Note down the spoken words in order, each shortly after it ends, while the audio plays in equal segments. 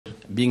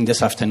being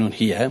this afternoon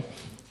here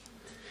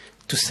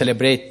to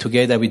celebrate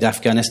together with the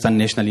Afghanistan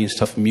National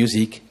Institute of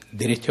Music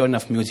the return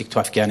of music to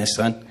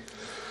Afghanistan.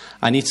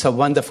 And it's a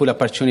wonderful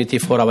opportunity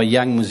for our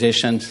young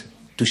musicians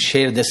to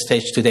share the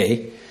stage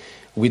today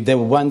with the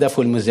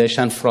wonderful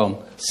musician from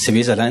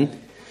Switzerland.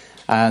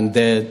 And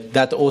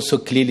that also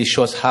clearly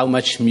shows how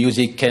much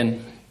music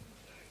can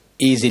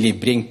easily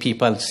bring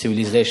people,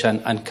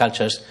 civilization, and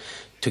cultures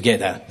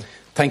together.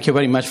 Thank you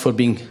very much for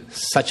being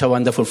such a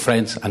wonderful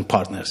friends and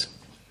partners.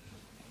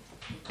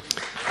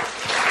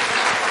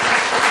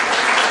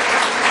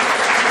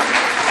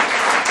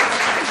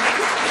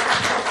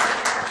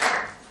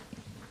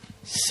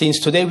 Since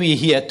today we're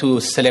here to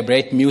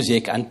celebrate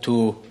music and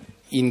to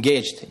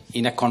engage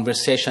in a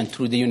conversation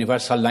through the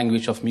universal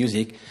language of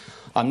music,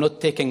 I'm not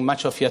taking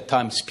much of your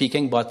time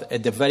speaking, but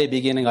at the very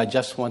beginning I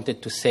just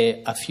wanted to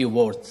say a few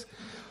words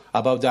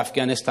about the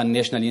Afghanistan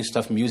National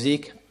Institute of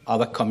Music,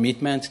 our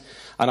commitment,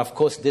 and of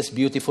course this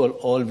beautiful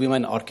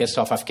all-women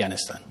orchestra of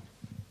Afghanistan.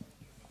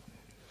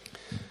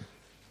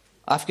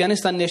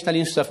 Afghanistan National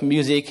Institute of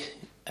Music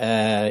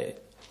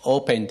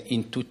opened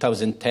in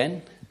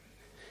 2010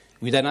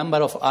 with a number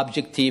of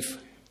objectives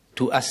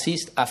to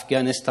assist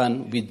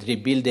Afghanistan with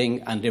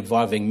rebuilding and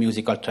reviving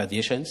musical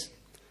traditions,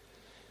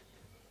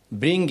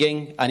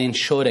 bringing and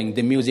ensuring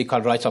the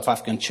musical rights of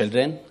Afghan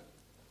children,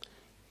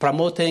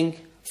 promoting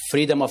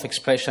freedom of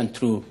expression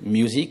through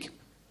music,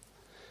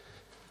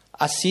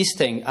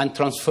 assisting and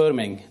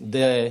transforming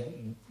the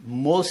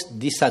most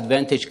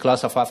disadvantaged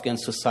class of Afghan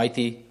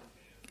society,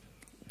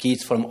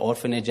 kids from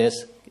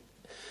orphanages,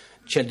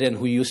 children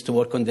who used to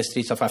work on the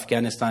streets of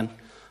Afghanistan,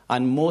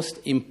 and most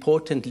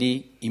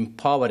importantly,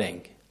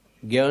 empowering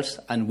girls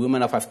and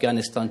women of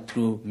Afghanistan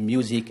through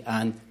music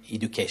and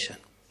education.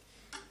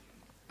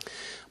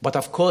 But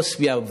of course,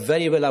 we are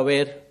very well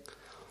aware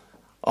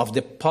of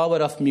the power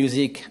of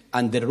music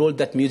and the role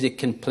that music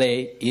can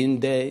play in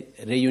the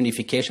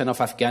reunification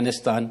of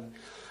Afghanistan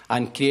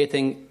and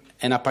creating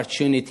an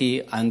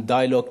opportunity and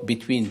dialogue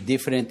between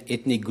different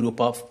ethnic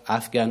groups of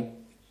Afghan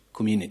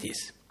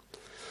communities.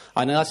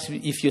 And as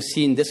if you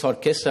see in this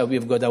orchestra,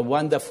 we've got a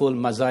wonderful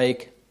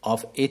mosaic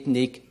of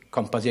ethnic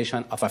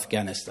composition of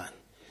Afghanistan.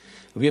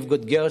 We've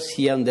got girls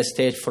here on the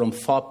stage from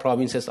 4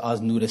 provinces as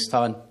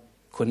Nuristan,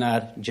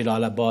 Kunar,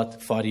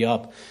 Jalalabad,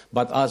 Faryab,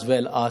 but as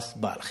well as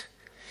Balkh.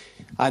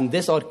 And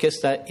this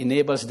orchestra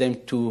enables them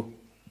to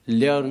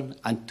learn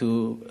and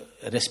to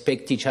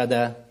respect each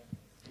other,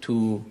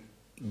 to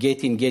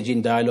get engaged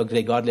in dialogue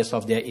regardless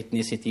of their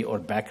ethnicity or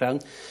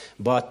background,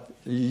 but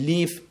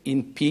live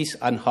in peace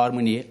and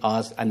harmony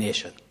as a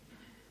nation.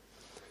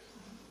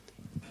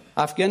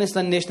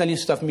 Afghanistan National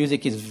Institute of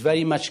Music is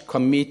very much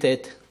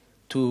committed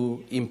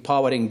to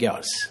empowering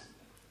girls.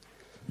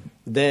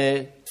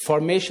 The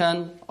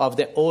formation of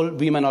the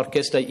all-women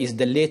orchestra is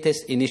the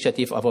latest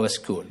initiative of our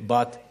school,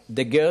 but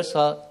the girls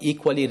are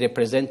equally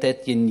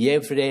represented in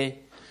every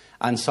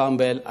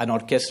ensemble and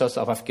orchestras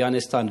of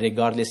Afghanistan,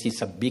 regardless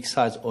it's a big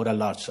size or a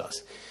large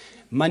size.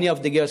 Many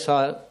of the girls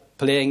are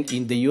playing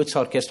in the Youth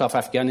Orchestra of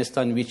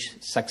Afghanistan, which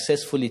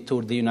successfully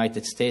toured the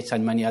United States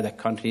and many other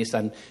countries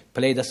and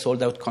played a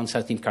sold-out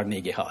concert in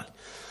Carnegie Hall.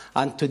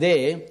 And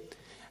today,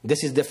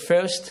 this is the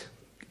first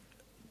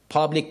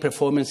public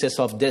performances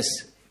of this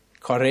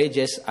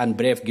courageous and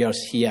brave girls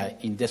here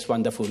in this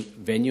wonderful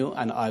venue.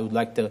 And I would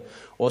like to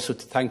also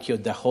thank you,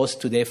 the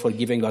host today, for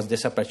giving us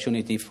this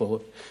opportunity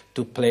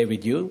to play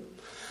with you.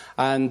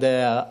 And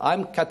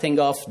I'm cutting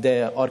off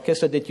the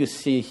orchestra that you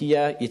see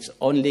here. It's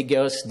only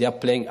girls. They are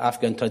playing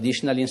Afghan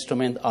traditional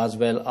instruments as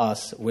well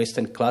as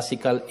Western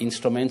classical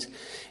instruments.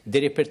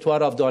 The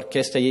repertoire of the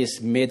orchestra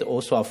is made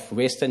also of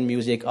Western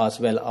music as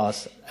well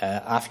as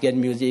Afghan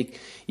music.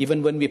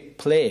 Even when we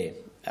play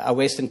a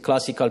Western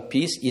classical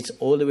piece, it's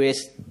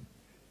always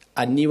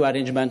a new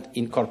arrangement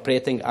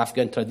incorporating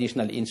Afghan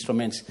traditional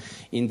instruments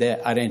in the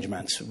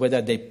arrangements.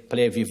 Whether they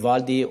play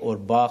Vivaldi or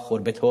Bach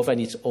or Beethoven,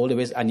 it's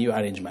always a new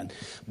arrangement.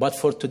 But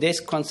for today's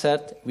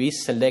concert, we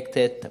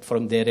selected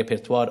from the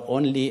repertoire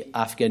only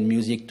Afghan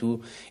music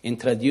to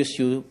introduce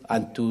you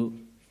and to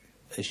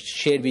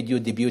share with you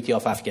the beauty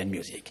of Afghan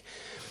music.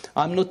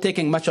 I'm not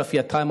taking much of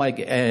your time. I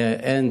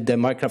hand the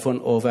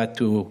microphone over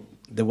to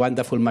the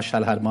wonderful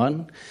Mashal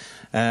Harman,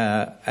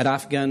 an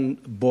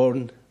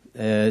Afghan-born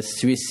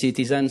Swiss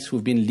citizens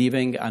who've been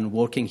living and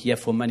working here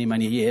for many,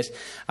 many years.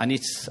 And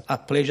it's a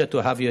pleasure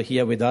to have you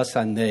here with us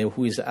and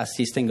who is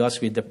assisting us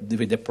with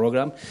the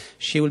program.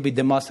 She will be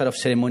the master of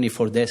ceremony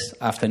for this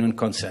afternoon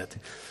concert.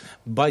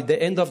 By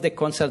the end of the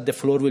concert, the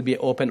floor will be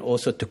open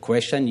also to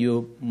question.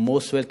 You're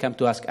most welcome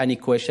to ask any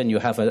question you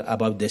have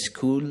about the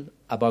school,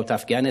 about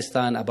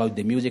Afghanistan, about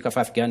the music of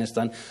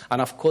Afghanistan,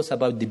 and of course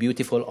about the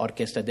beautiful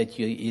orchestra that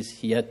is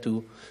here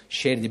to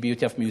share the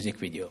beauty of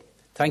music with you.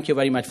 Thank you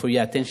very much for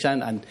your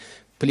attention, and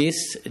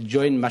please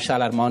join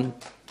Mashal Arman.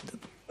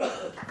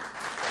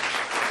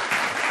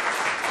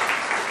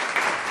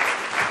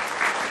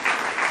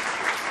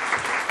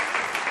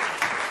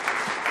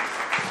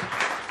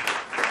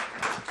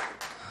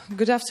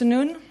 Good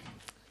afternoon.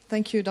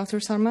 Thank you, Dr.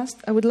 Sarmast.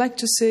 I would like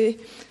to say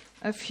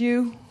a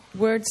few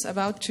words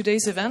about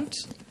today's event.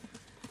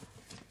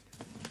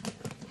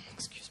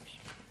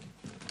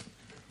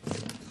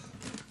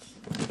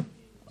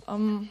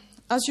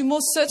 As you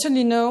most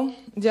certainly know,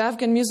 the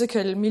Afghan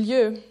musical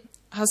milieu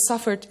has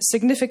suffered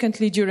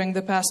significantly during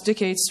the past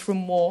decades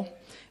from war,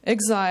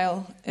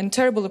 exile, and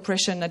terrible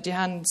oppression at the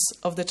hands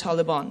of the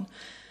Taliban,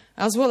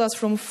 as well as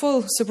from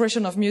full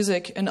suppression of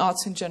music and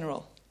arts in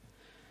general.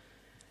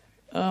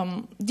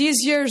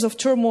 These years of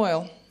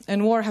turmoil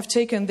and war have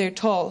taken their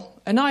toll,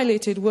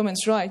 annihilated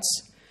women's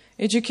rights,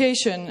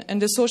 education,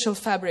 and the social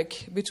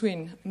fabric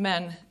between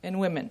men and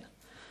women.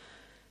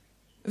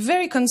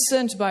 Very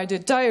concerned by the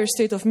dire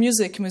state of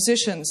music,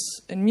 musicians,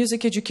 and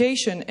music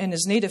education in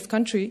his native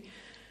country,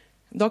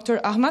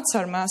 Dr. Ahmad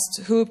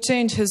Sarmast, who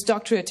obtained his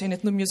doctorate in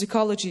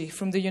ethnomusicology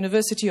from the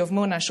University of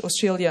Monash,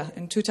 Australia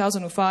in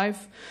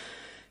 2005,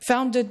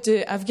 founded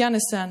the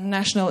Afghanistan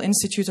National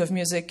Institute of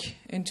Music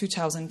in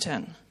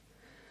 2010.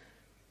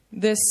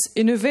 This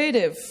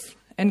innovative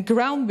and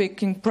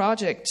groundbreaking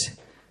project,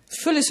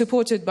 fully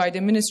supported by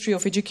the Ministry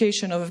of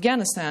Education of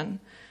Afghanistan,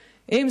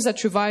 aims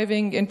at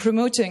reviving and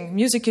promoting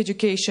music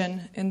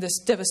education in this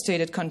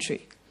devastated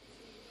country.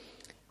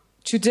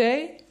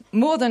 Today,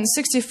 more than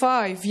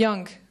 65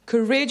 young,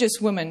 courageous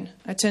women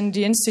attend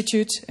the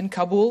institute in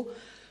Kabul,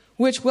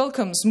 which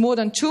welcomes more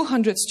than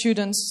 200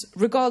 students,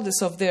 regardless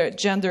of their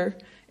gender,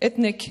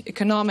 ethnic,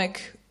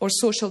 economic, or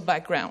social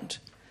background.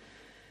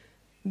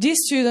 These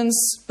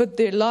students put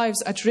their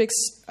lives at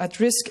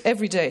risk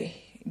every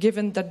day,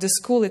 given that the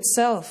school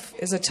itself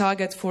is a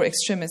target for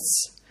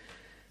extremists.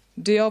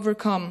 They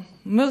overcome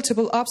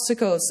multiple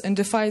obstacles and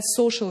defy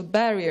social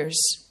barriers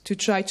to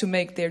try to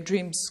make their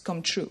dreams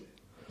come true.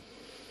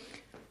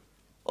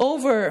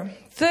 Over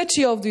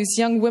 30 of these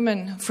young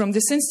women from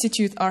this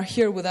institute are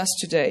here with us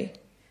today.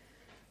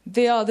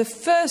 They are the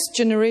first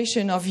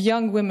generation of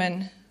young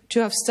women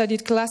to have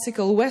studied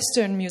classical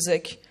Western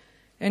music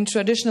and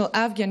traditional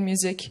Afghan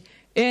music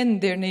in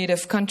their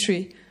native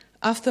country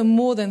after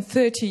more than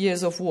 30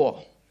 years of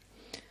war.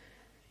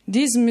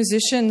 These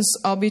musicians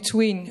are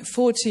between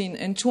 14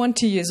 and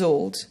 20 years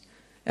old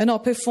and are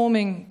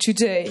performing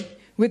today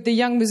with the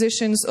young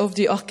musicians of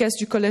the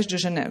Orchestra du Collège de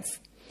Genève.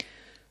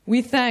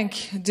 We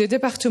thank the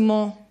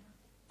Department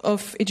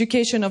of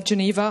Education of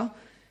Geneva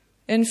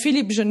and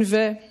Philippe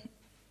Genevet,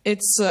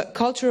 its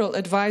cultural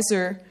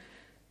advisor,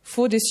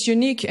 for this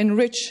unique and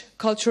rich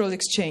cultural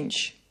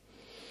exchange.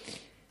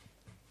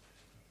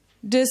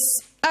 This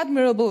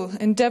admirable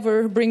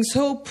endeavor brings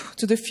hope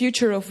to the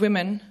future of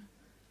women,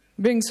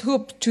 brings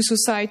hope to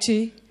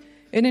society,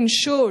 and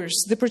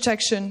ensures the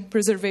protection,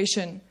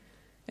 preservation,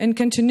 and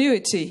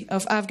continuity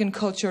of Afghan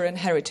culture and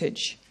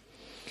heritage.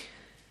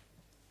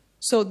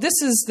 So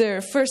this is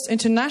their first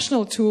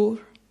international tour,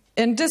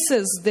 and this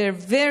is their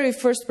very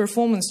first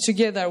performance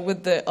together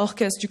with the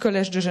Orchestre du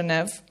Collège de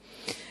Genève.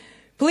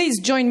 Please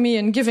join me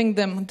in giving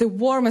them the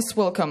warmest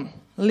welcome.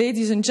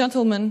 Ladies and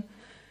gentlemen,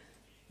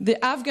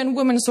 the Afghan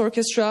Women's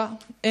Orchestra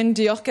and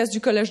the Orchestre du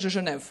Collège de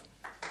Genève.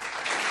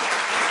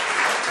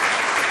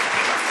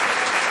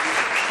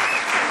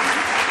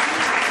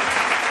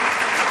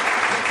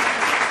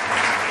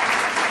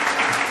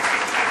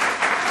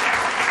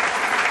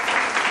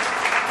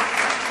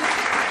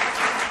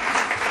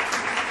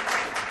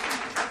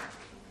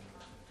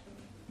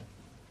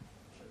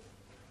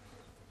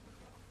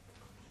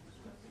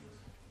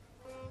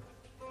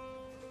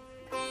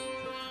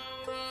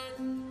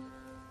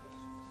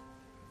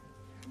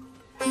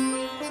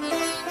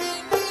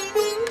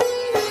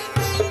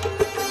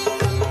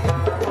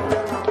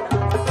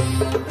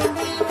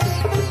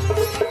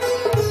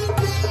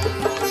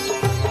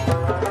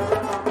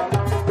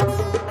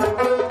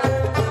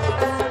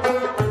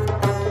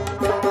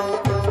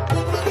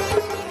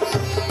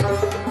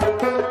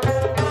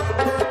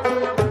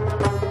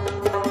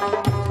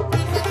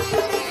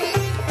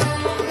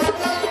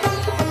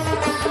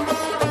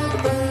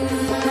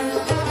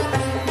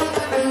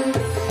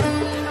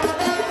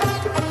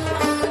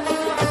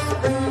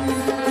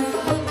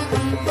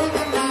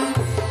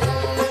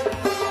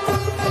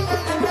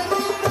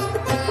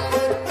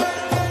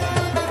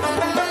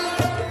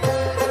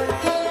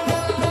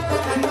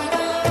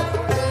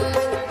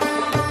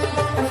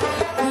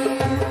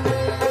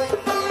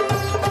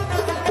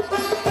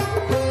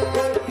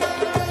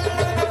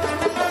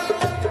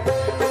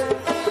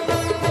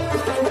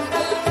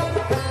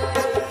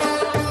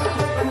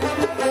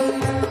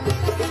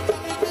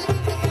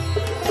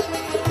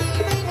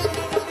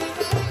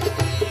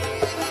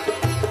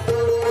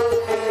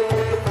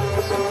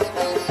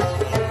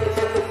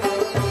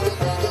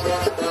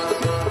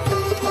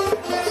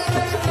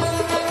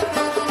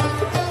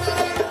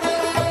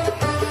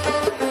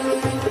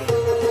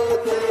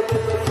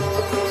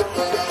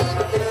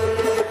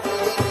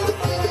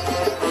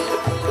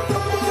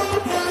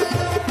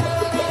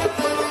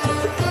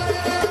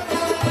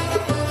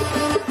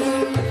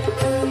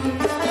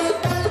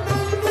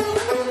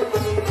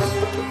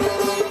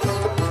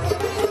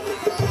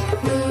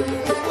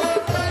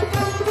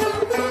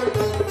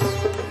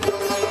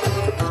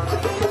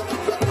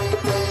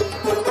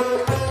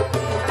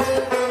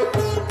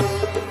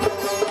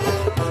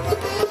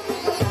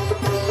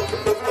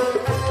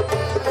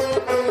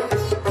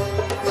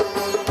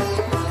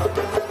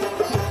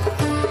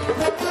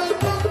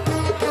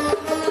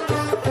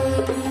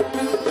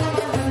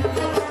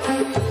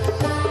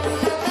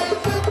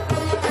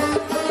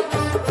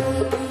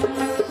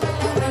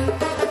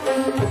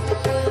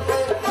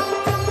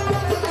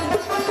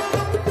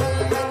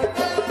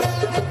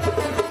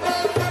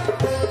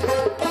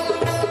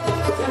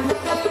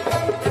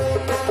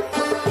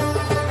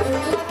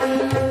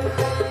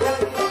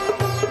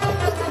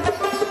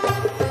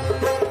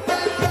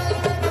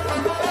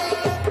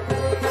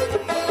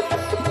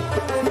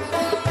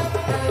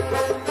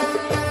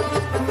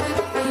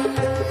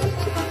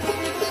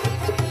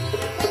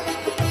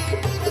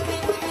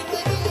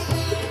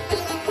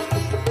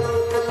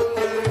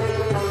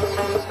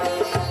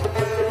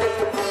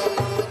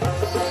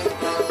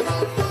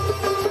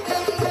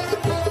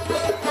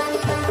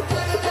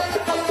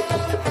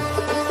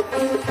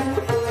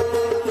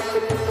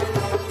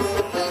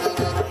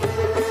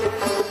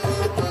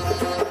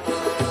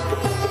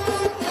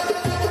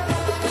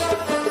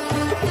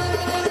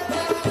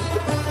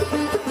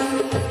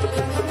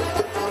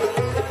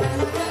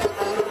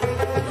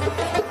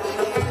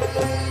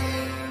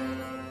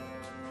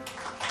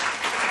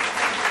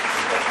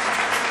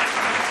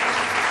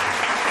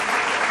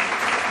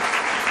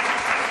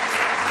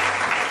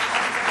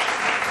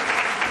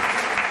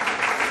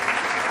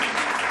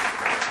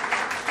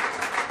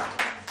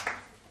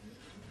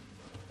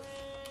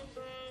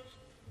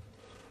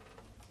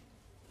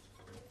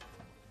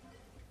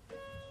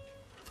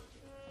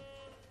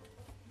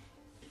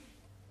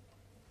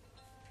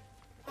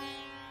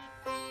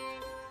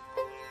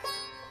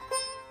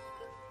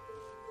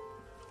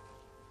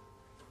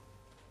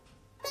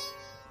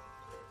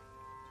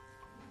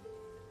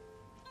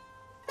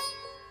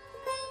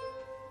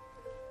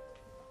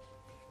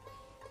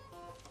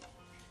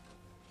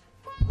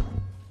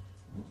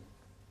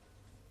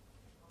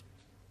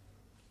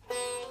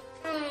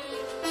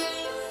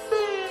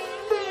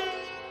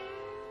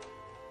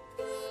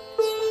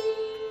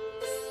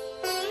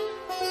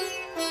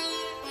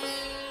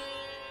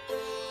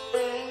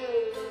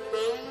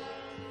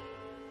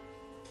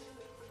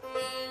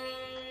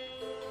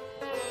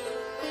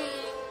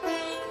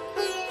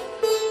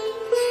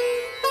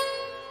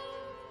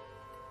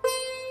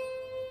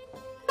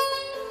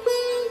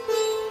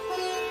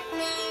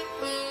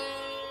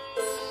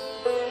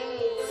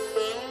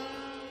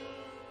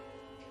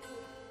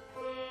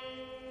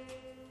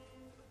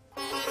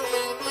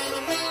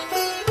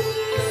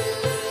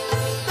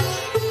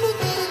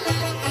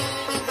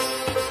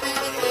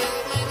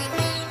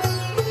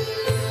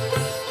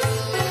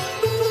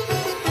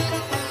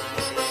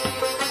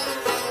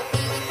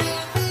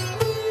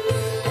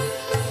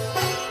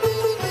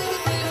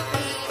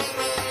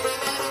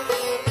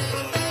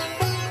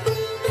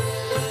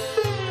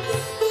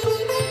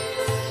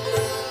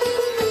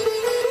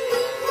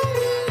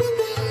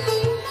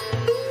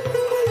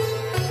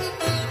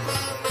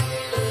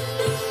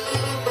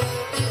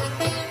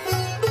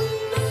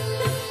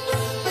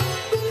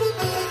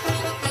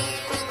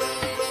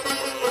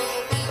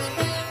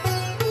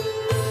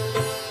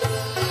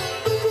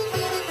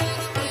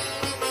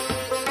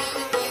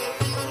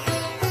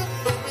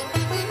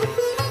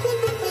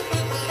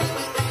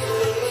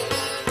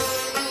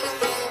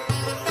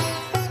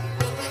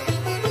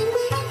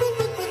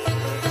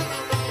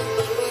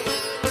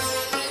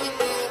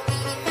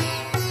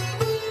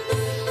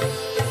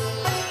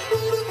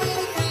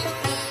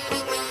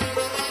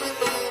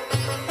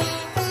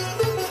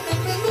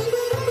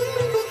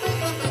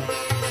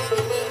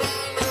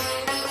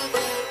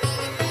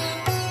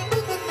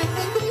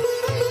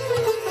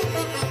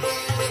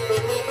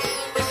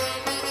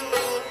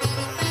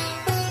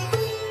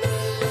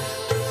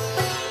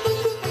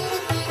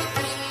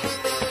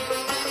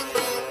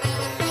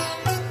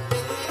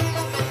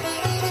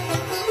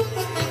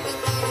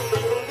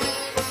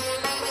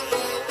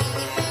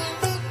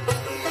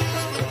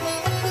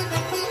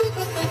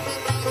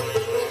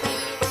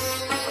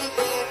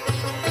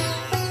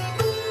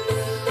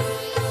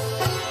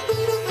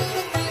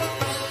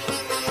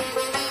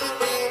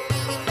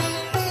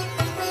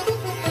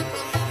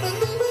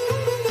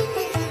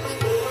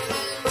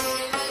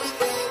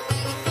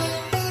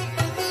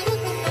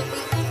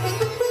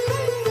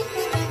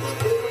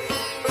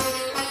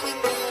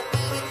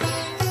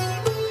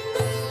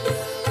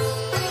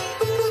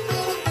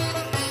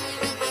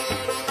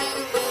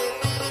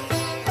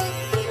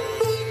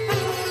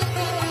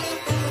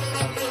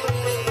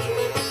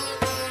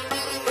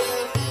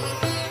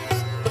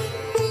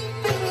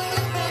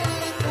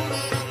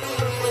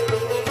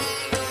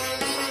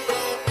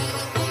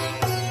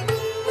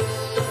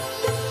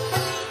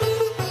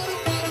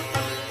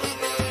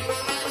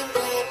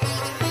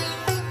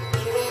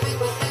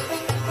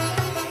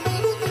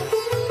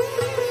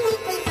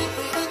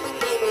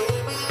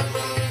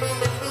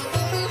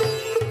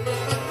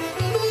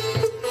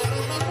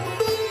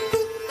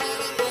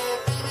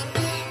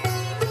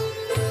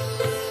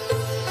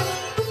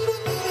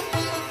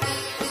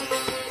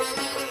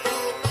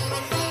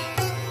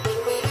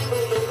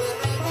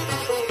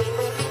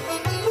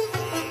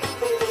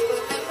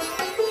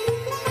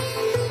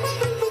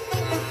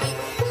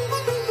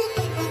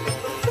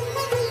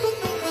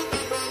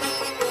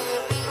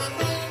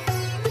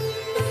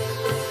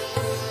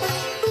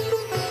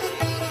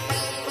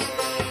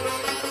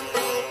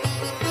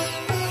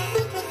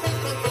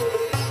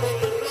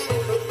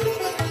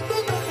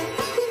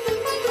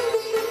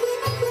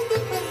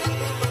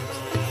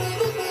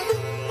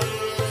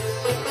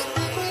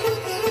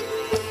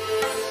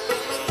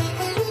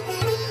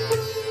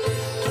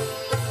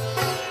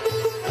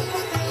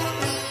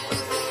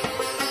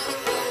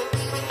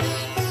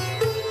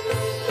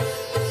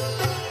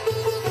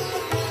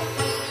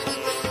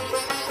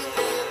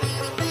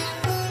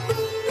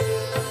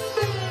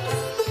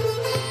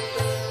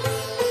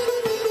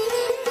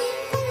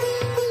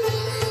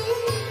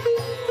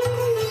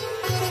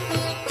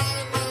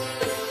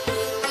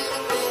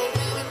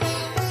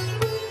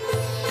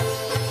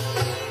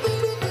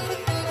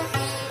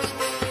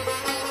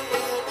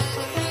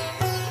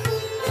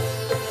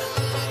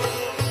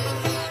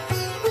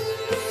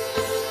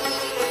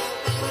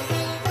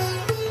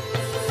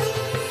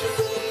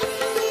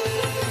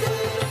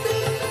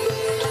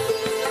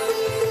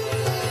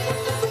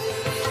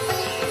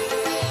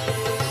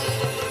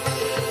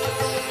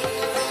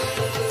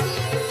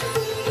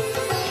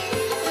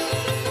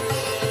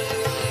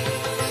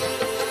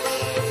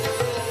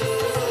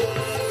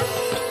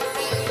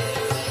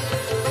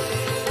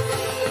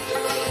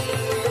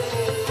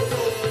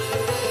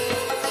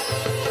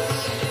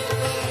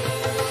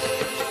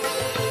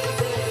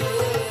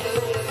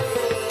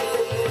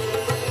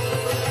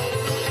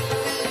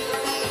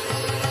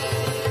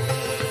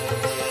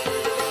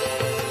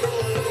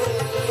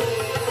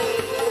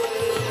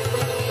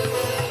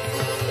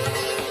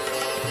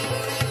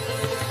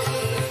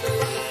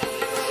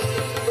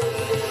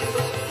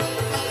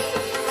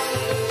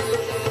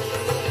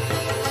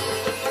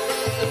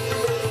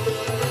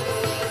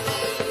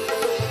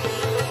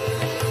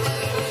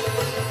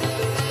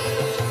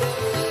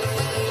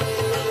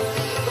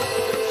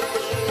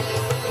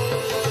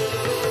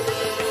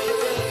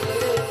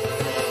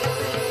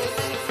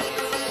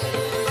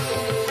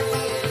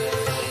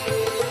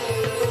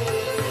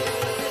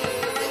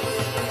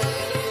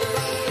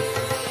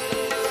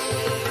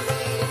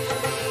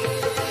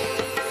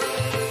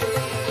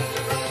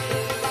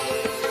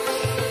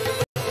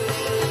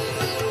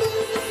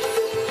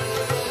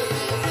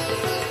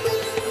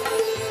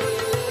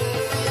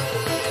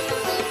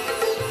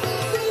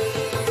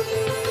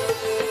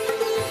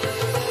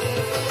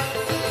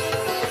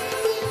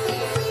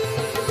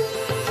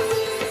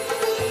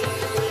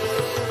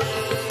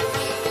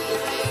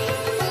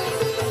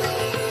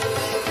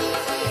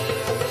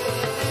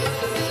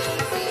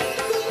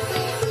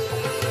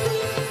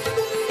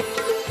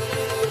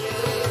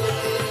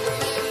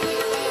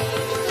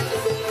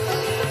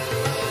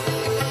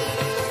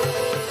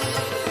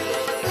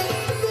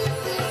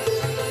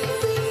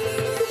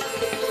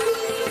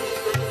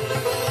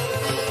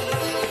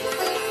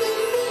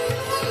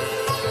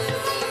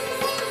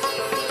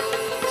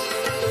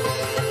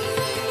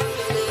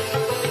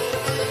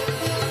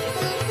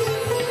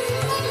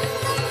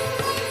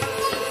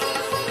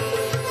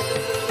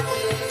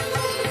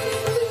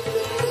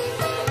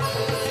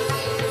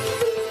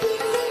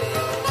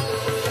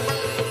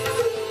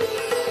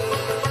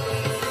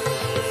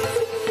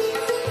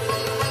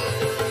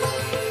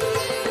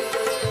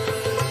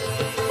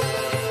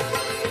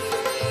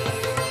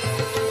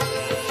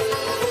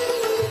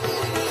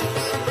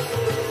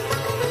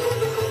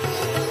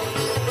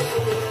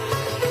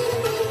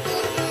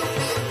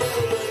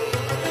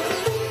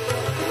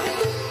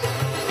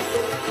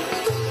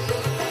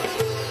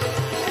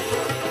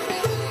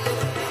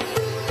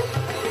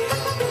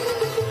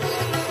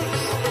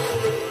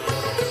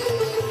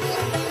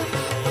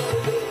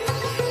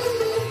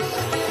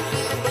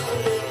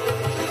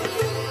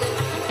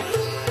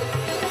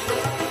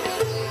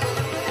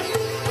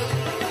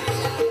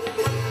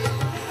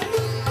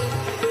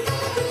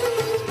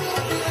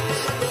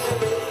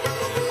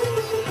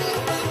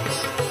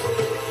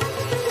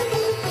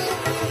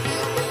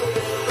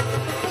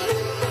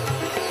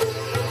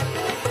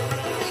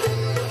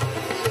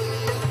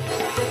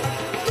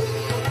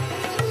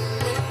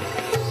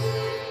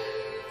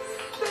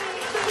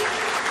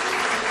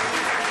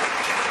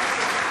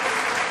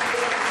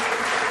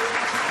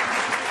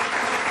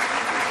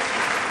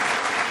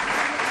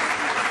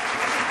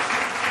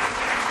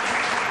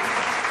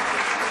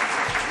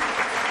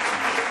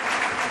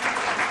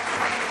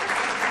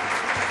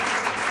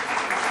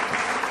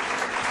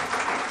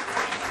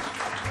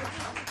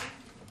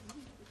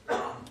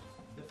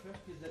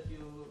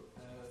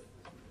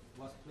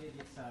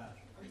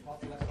 a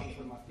popular song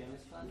from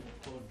Afghanistan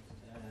called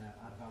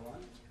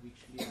Arghawan, which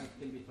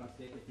can be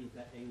translated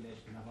into English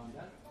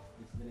Lavender.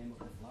 It's the name of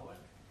the flower.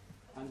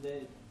 And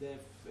the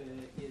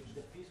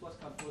piece was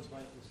composed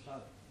by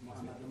Ustad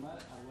Muhammad Umar,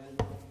 a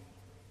well-known.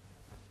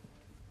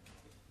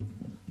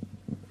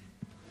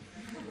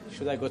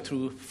 Should I go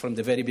through from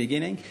the very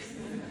beginning?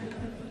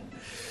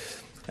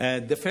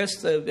 The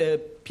first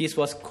piece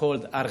was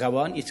called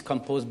Arghawan. It's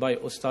composed by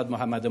Ustad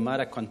Muhammad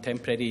Umar, a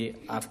contemporary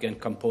Afghan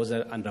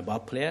composer and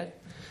rabab player.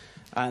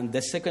 And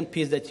the second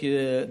piece that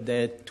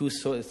the two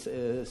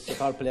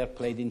sitar players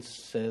played in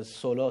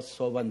solo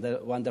so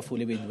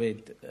wonderfully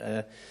with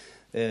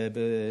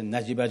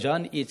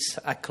Najiba. It's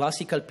a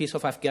classical piece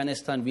of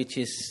Afghanistan, which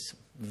is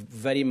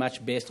very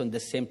much based on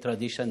the same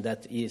tradition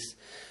that is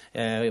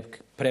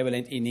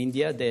prevalent in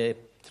India, the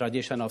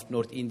tradition of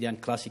North Indian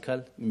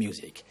classical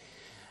music.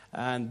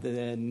 And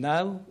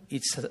now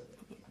it's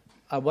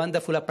a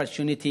wonderful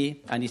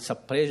opportunity, and it's a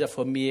pleasure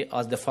for me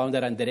as the founder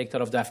and director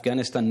of the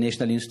Afghanistan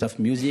National Institute of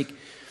Music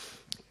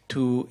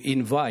to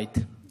invite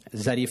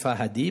Zarifa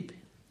Hadib,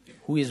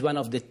 who is one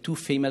of the two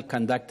female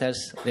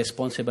conductors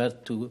responsible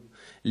to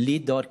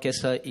lead the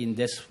orchestra in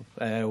this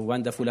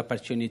wonderful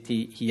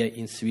opportunity here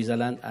in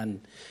Switzerland,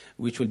 and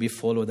which will be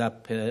followed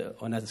up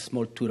on a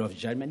small tour of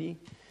Germany.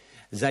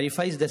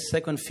 Zarifa is the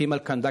second female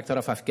conductor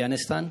of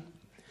Afghanistan,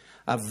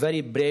 a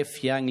very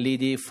brave young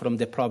lady from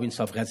the province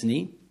of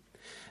Ghazni.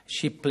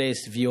 She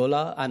plays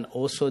viola and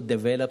also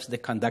develops the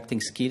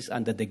conducting skills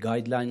under the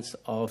guidelines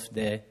of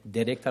the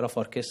Director of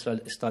Orchestral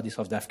Studies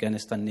of the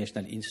Afghanistan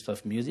National Institute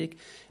of Music,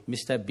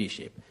 Mr.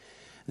 Bishop.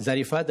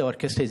 Zarifa, the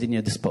orchestra is in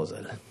your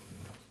disposal.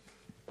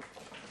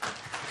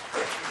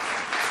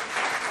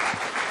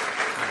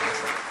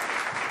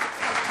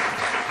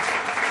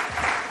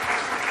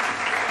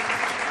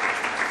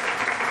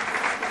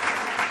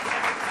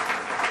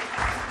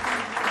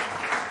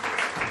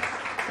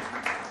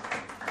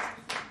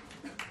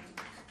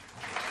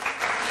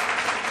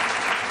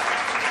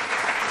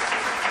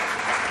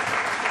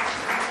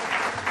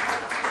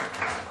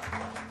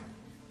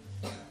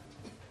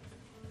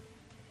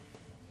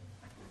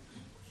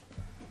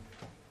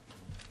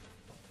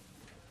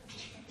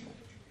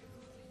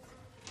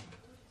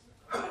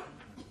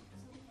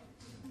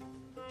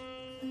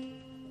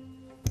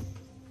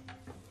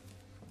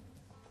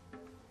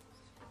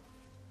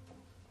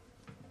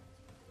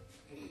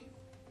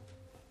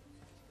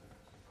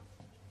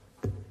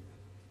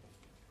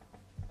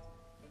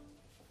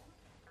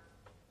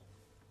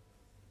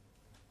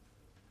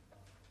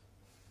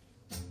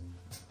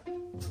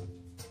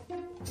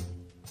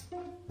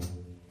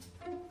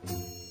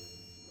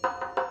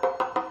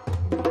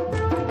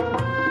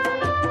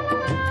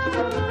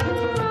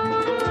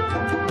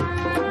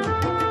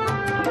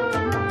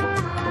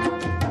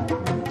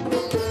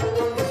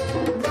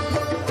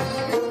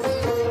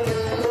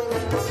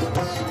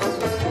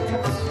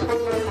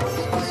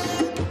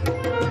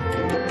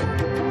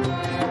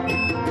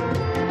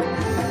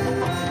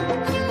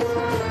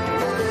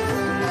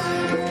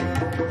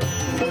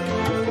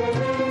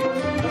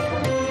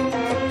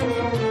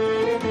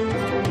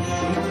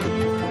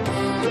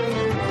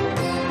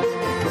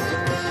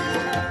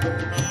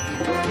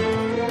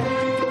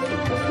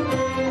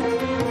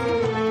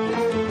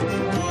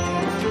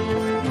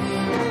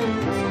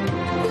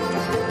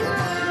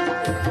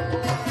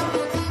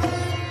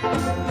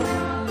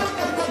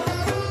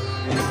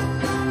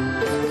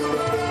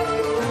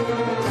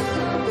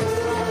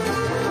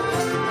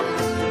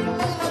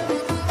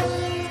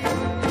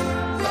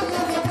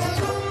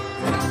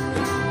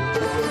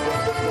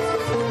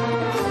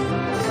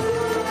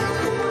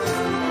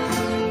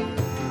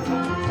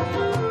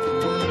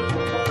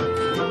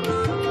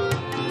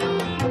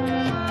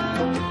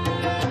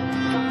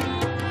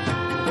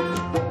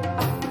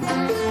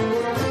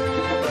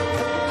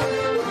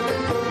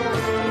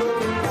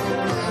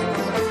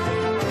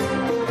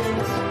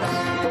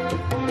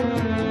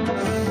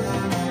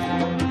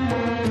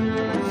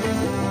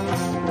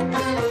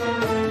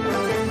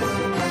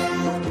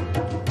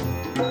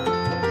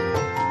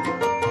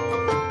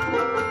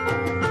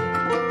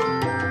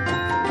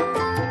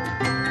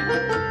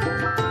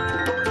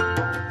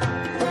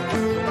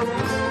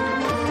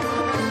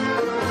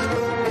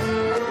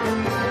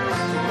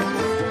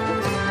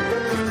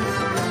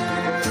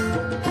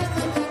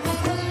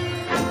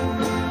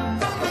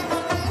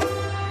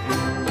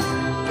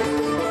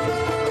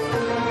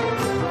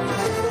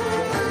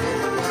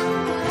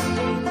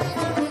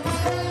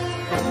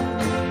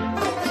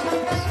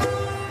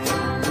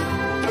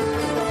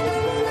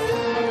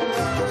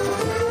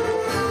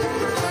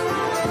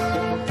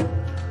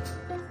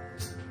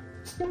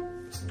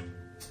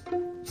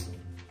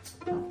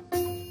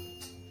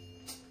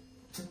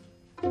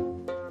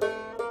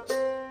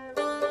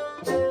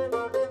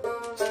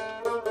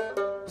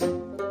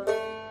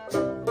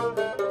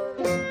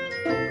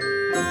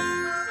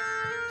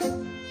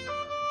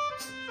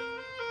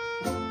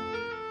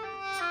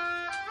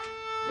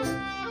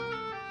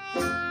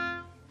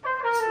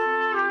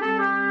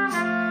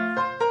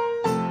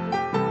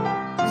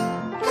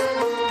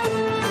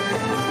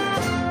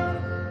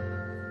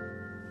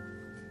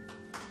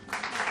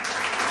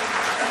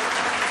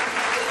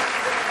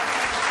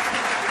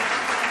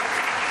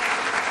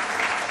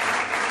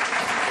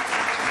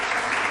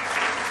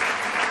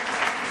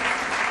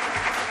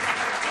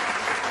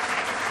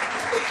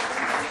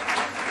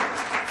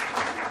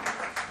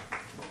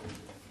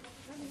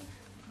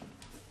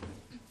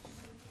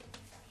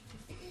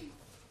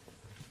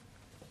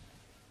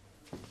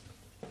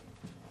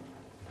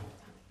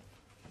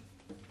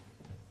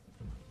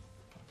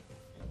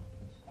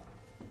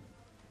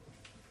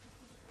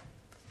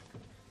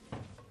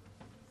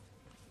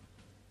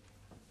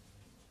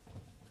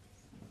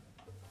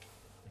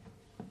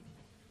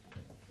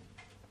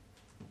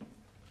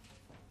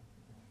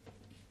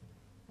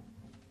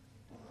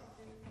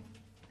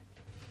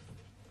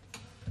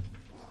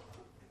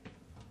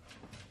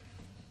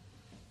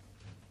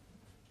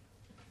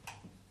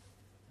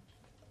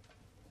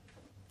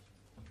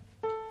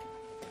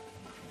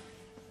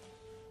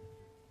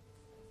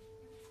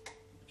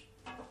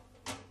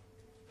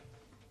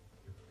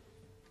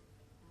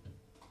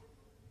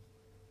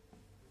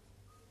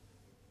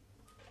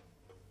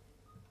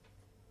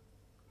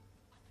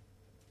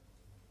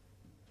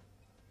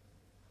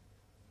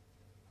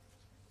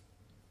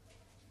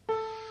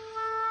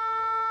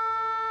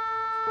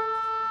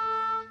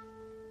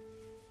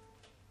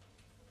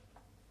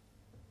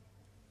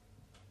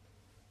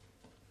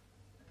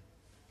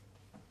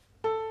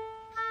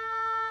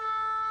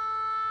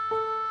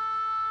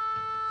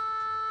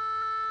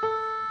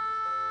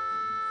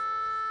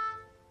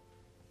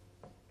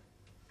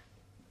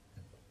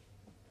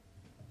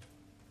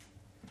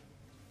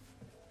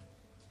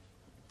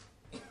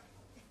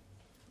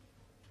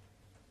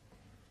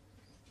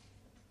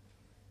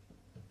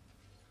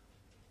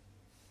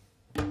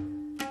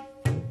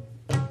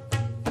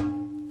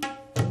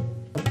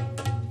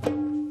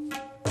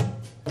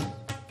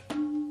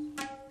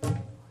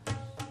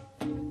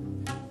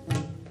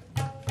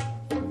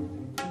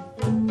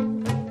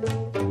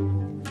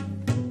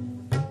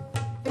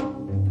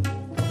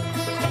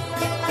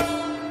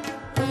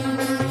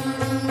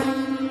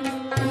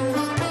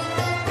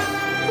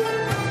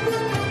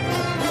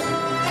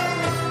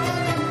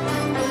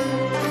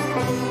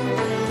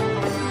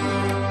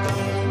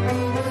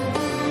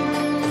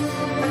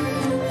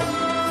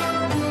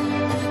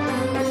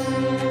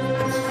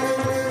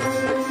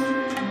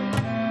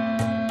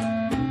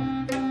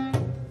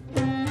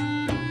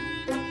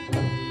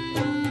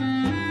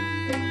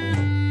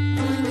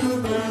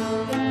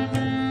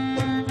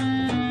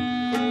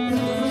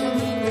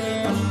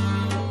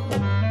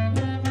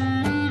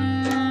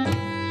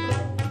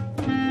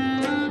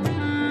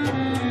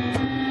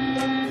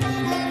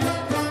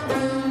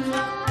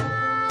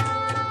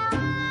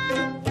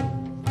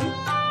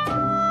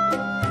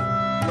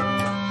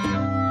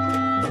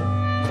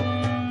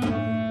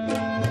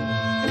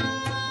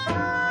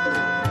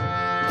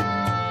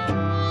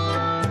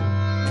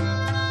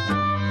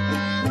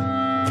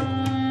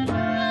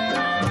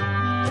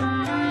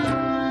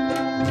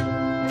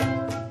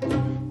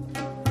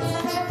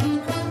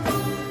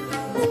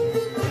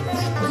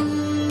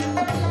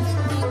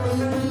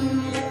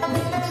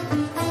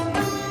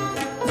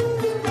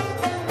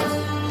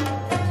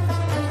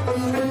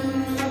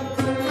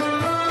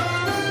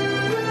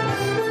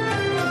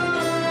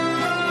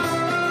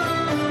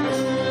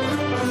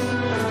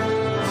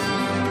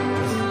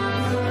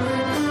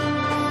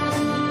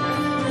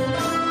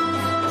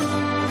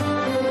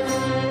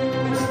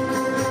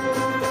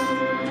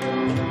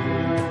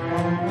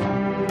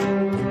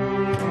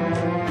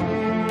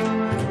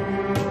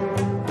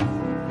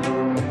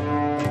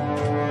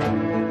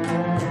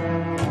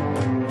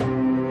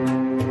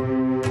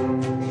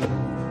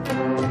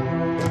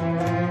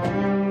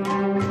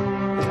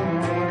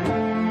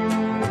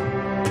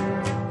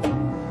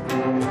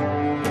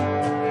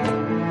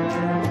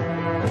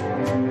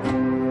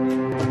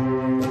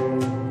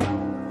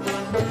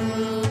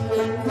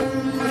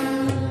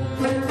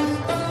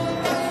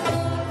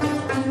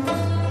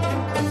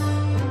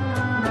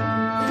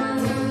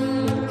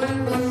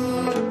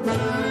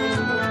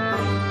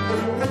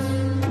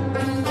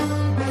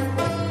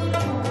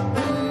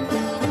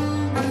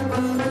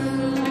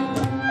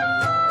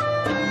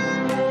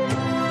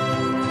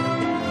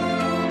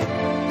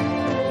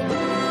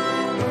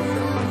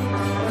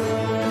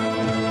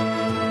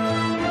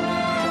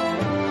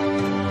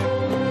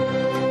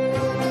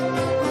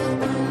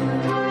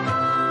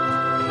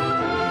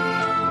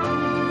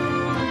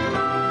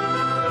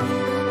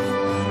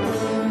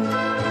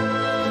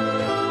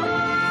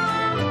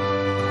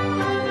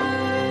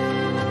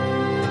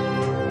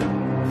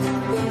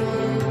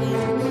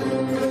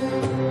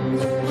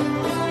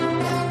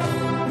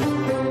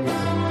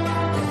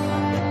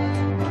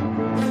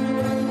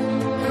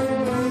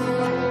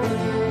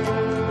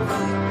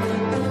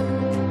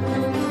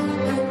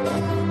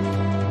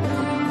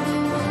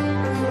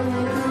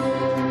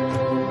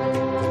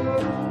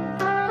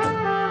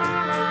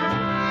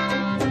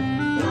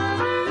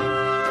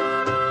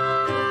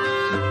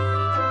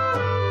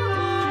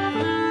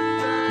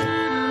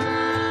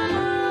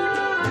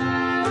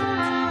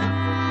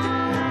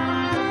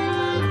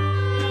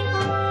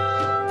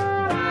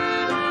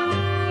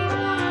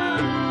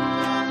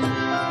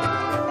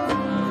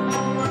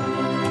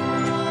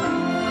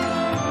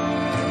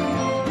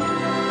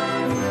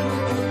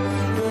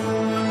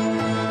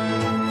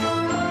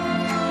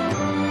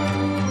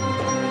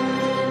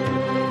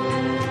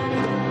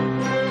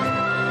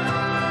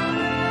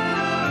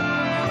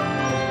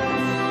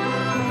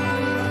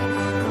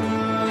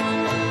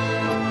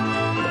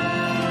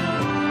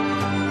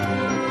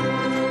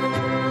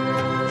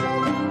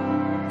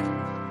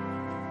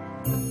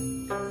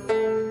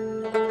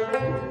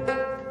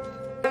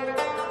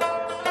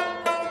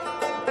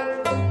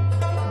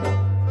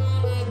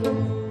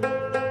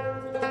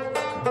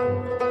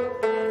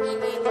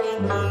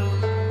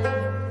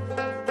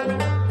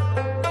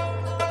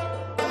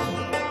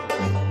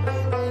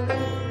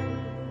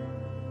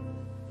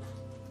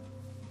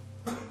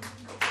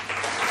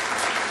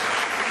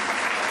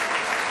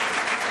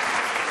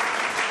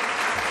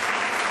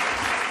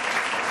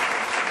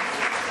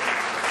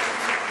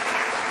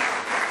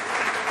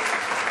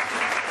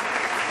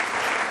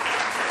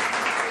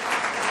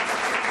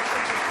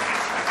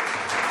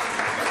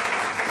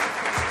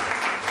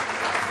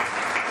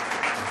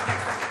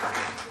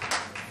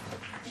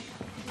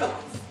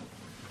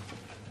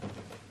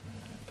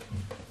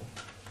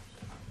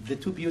 The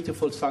two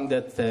beautiful songs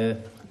that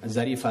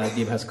Zarifa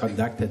Adiba has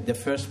conducted. The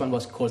first one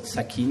was called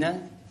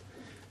Sakina.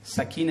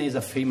 Sakina is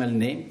a female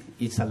name.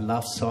 It's a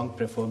love song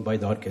performed by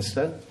the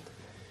orchestra.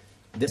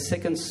 The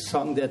second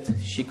song that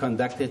she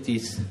conducted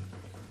is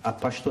a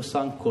Pashto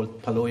song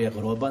called Paloye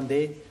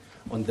Grobande,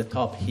 on the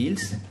top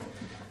hills.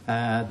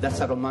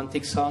 That's a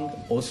romantic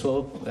song,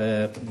 also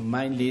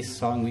mainly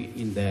sung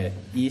in the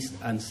east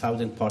and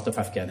southern part of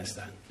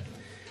Afghanistan.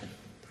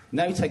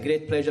 Now it's a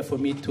great pleasure for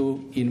me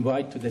to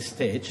invite to the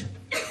stage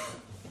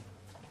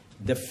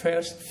the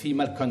first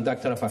female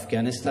conductor of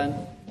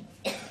Afghanistan,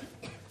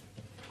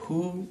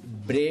 who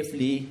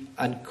bravely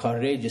and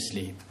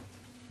courageously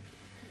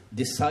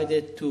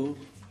decided to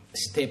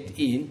step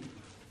in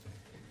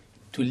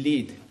to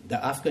lead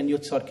the Afghan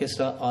Youth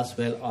Orchestra as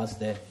well as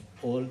the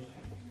all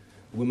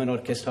women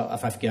orchestra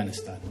of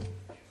Afghanistan.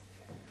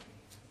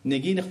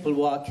 Negin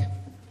Khpolwak,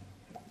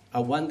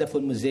 a wonderful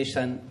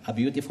musician, a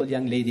beautiful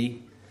young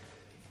lady,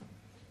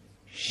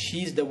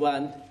 she's the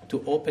one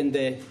to open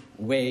the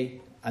way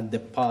and the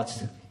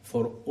path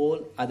for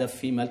all other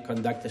female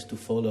conductors to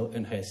follow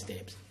in her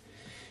steps.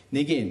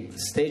 Negin,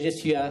 stage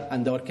is here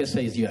and the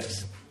orchestra is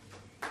yours.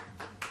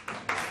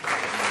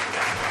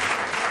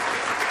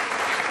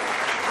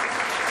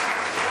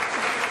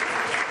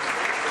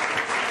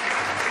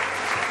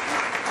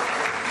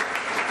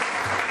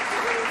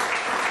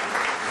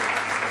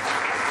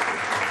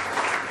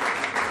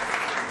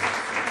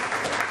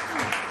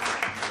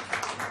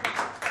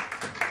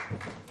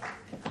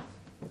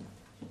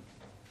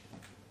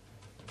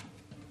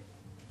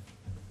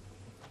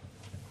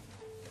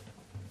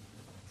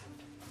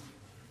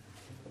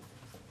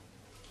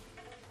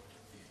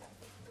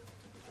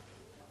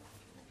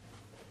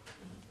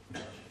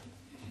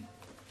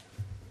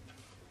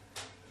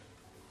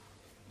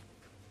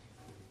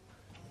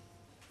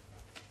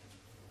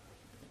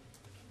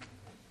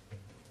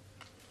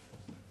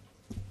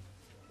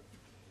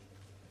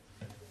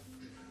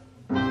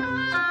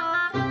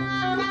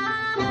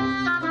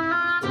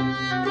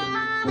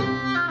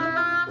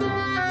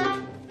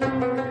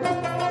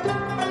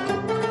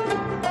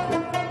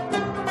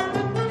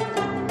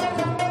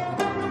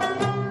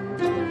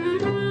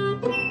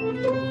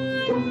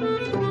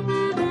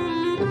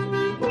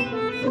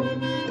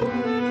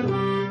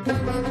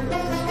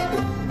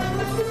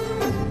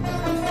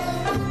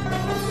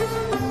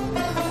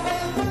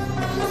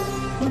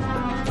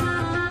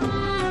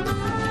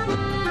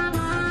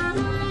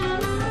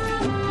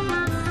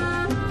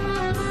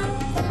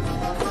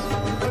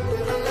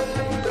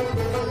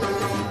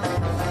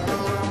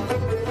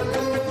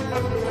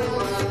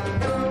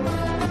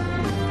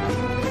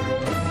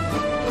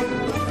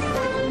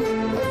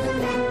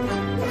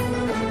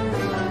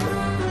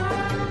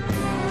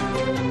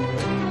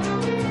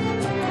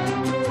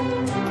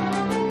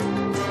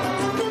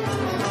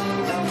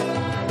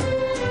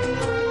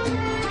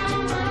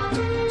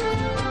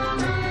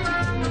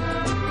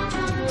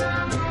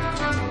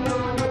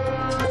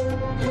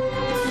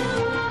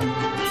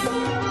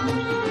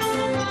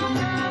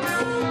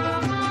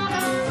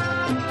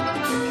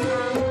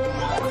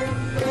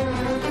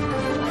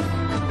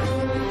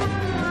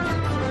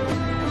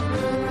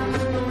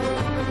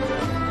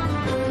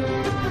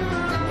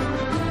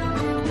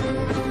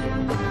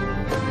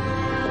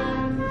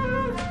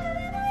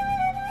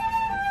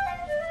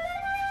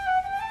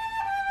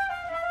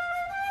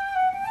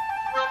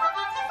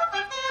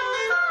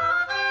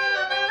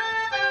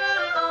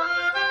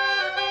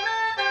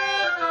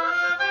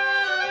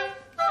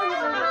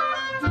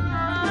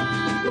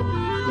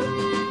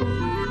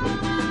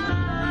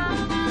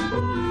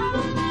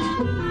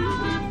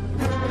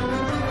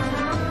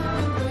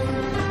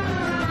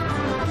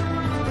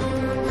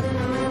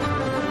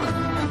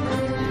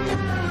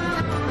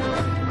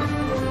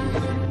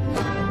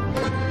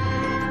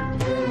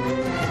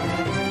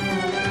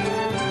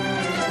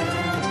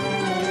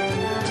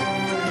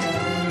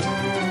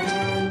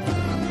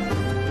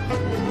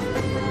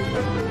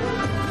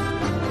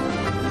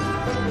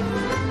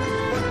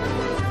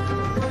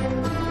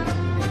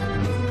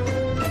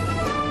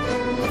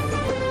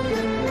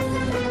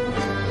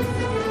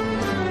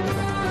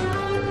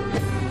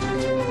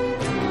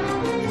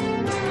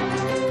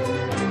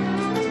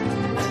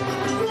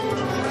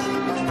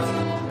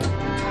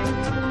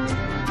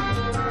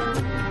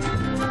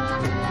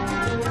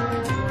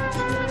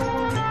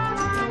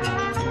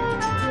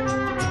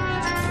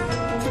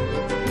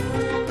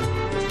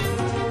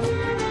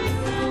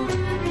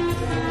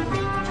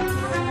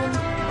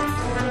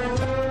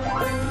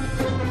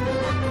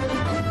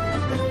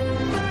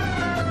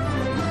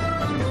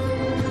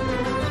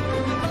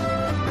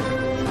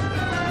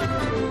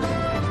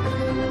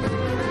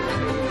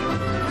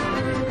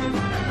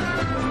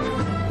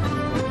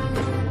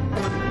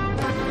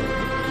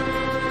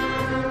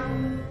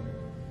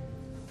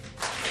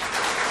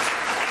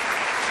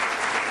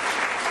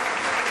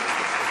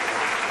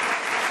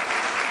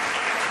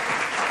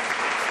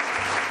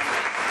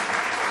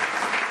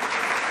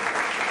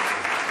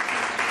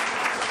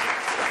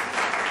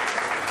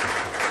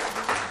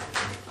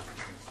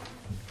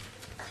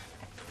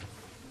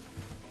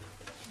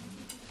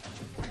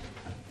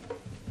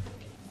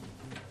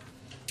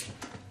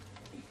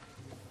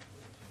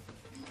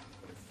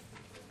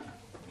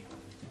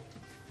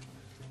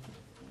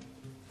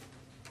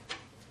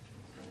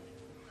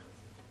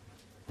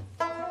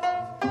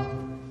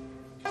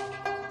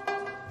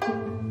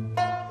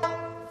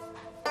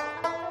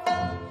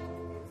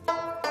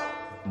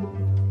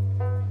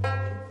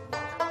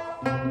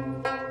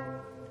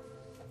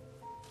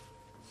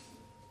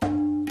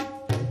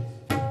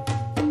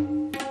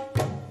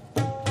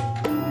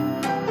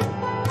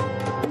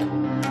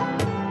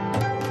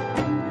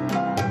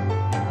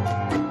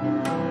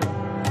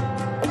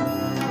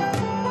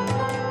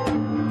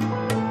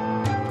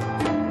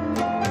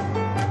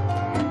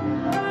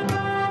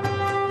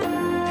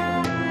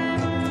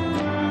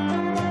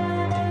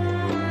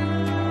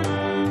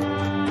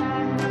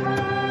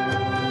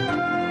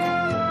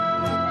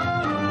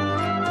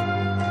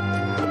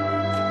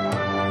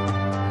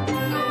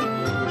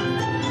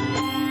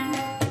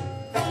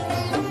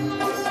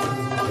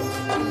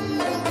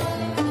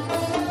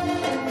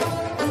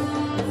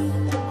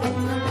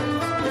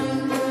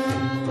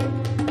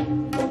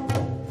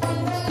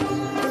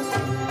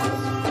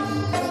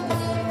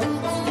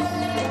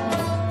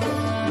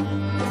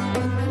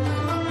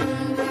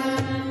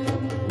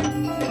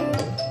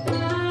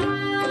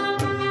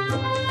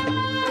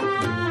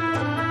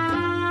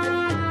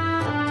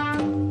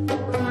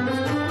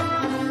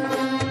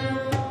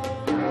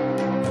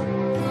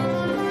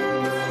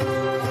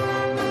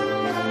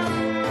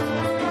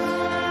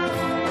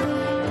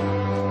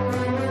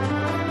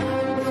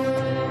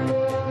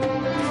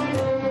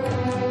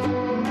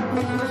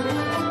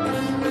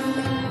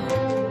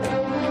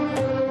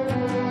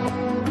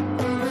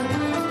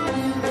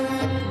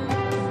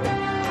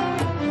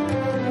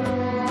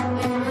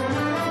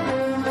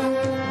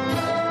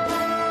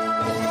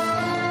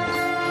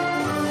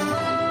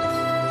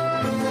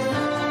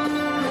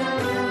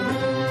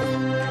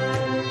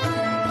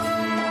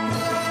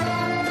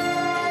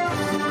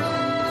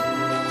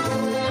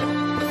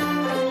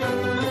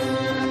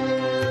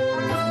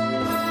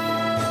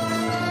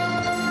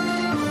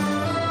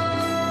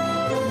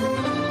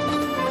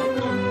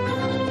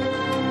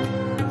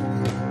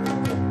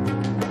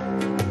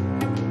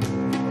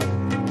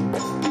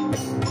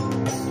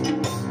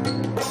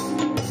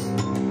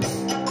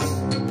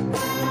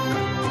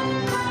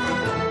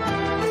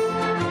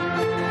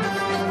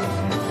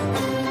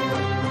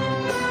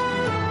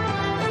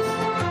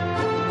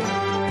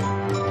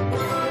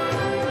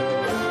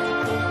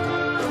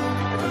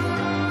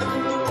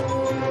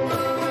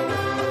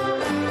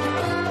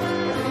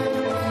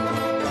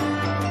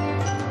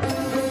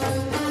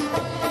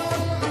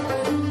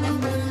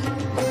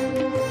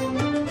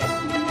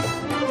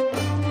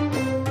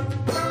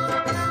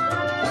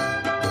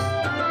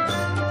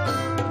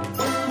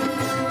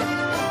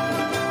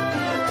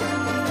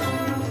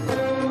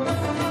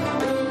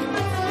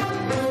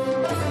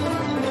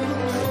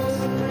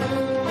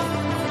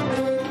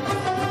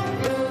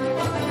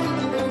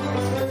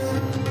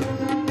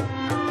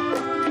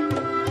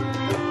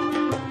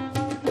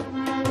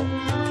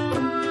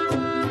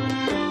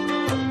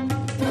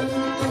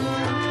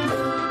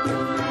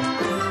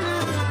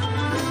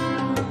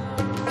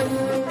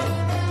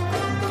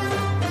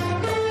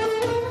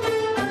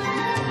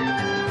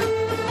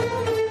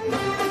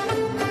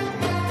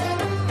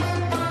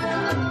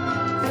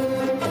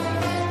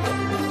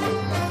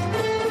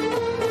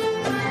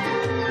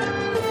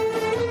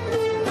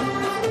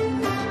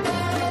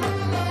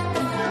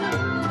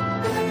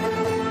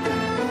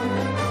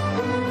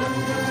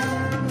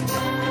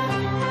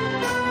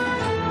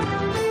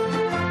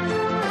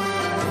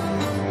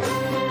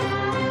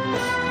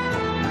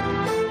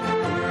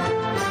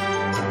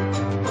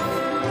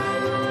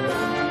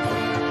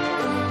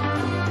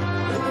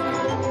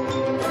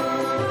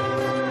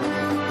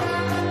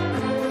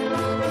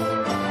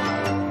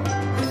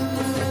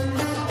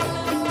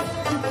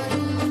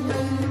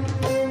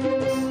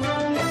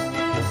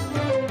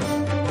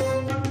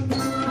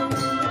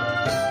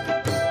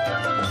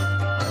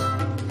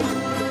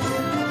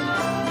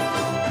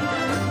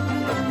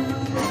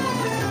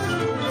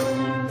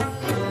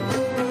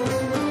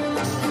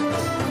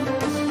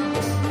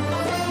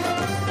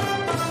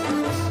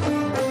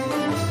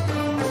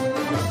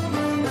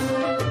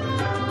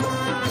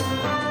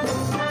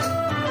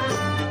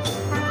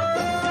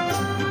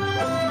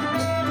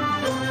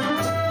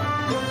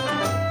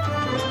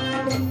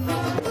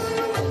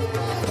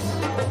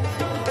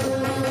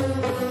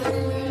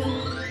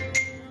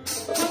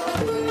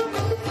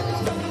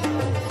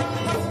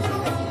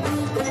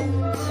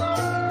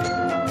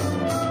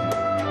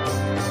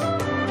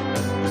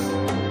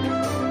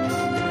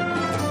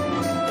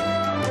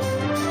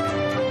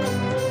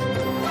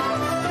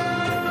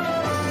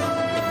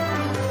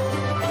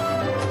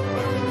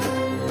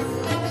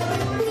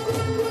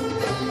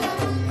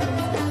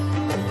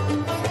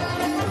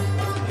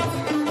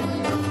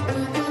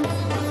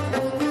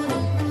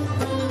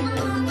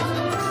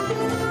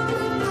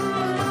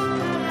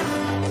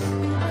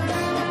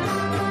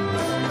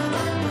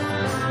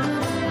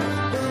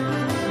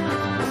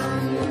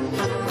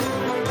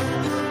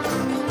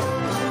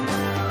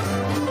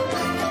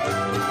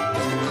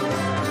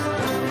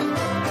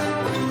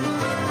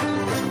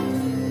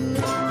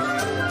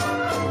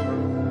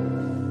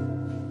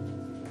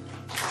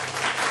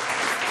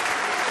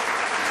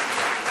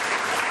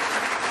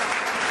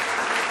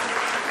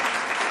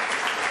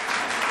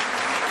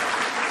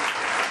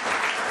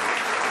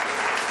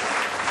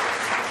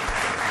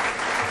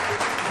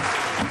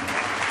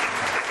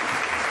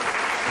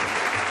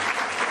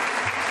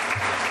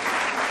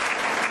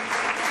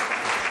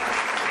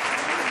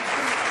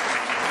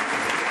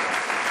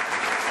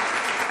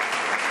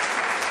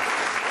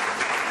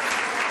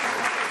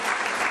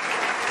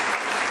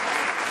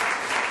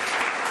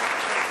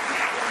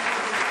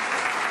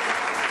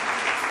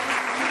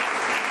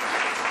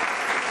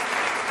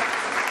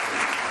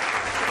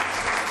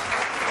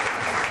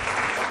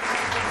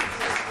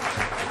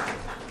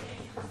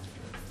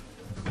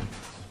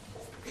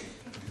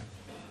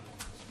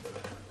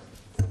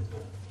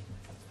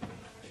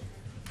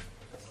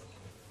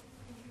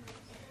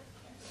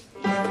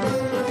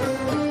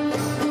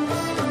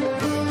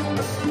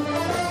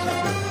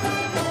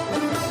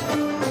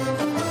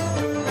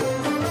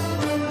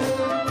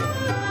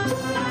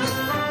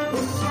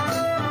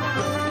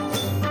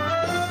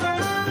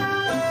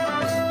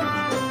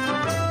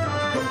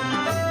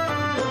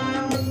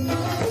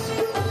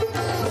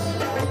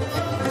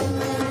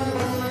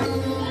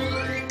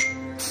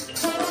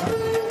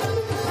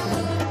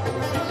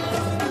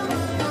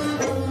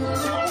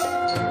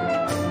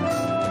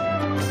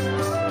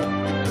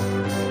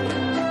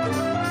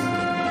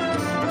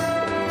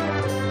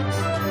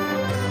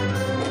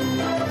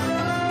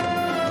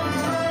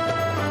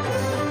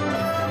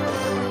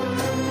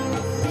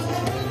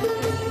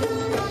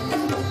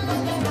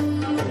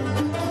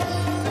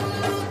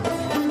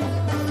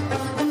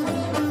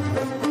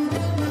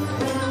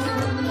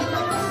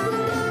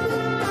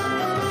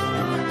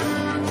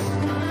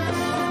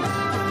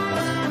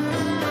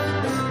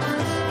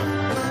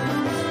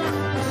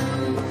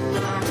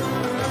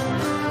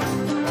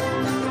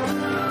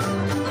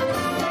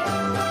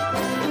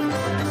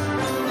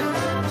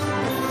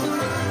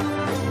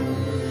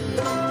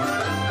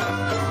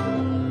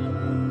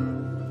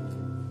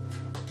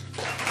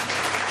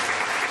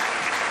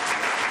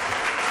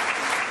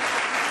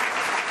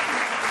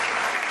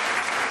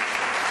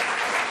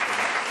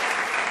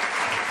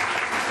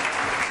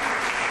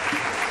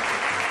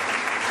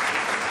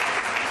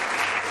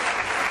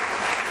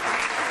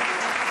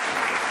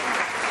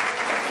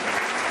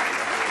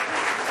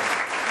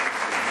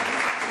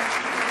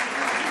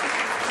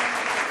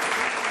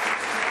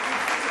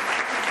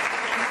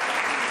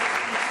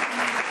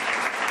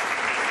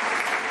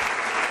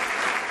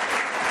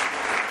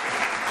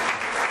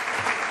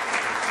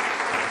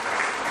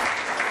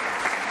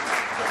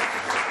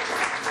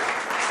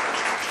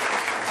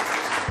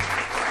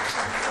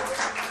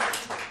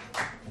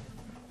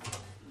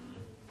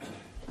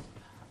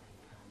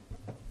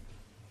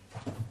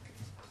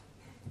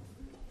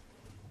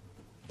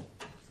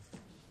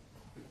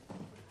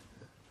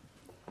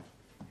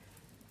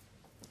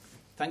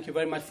 Thank you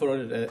very much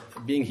for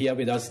being here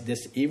with us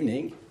this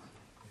evening.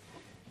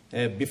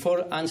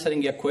 Before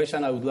answering your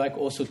question, I would like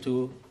also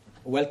to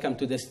welcome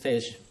to the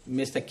stage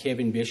Mr.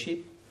 Kevin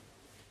Bishop,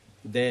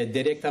 the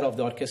director of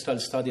the Orchestral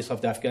Studies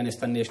of the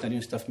Afghanistan National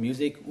Institute of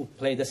Music, who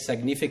played a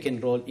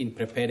significant role in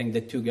preparing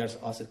the two girls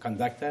as a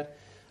conductor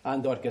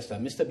and the orchestra.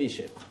 Mr.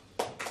 Bishop.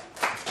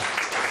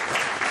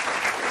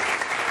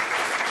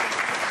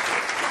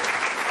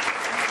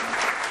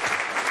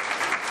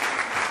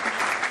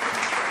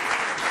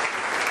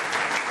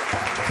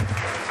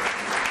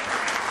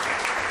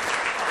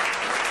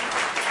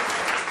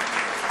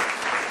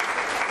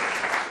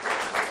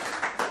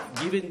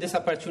 Given this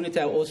opportunity,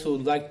 I also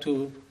would like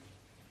to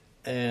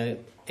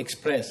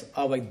express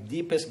our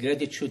deepest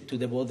gratitude to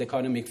the World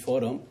Economic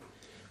Forum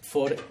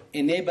for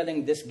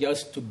enabling these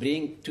girls to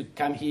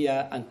come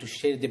here and to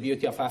share the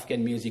beauty of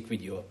Afghan music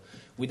with you.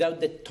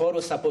 Without the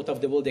total support of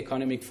the World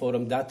Economic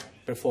Forum, that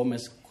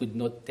performance could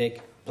not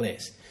take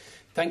place.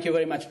 Thank you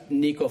very much,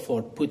 Nico,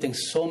 for putting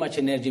so much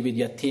energy with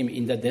your team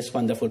into this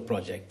wonderful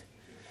project.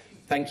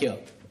 Thank you.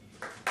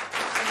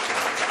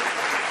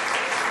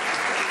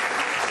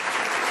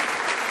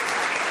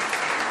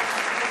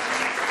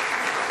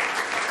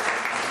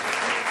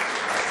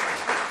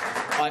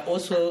 I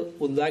also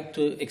would like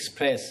to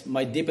express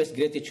my deepest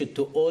gratitude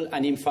to all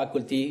ANIM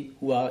faculty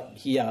who are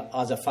here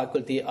as a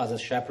faculty, as a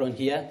chaperone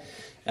here,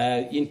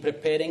 in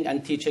preparing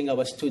and teaching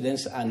our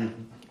students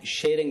and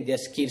sharing their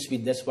skills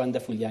with these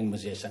wonderful young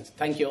musicians.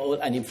 Thank you all,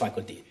 ANIM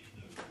faculty.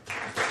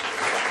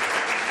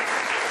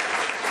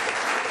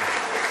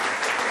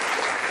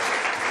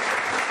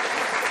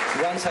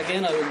 Once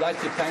again, I would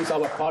like to thank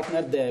our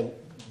partner, the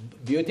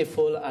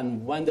beautiful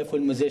and wonderful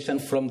musician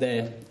from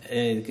the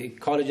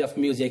College of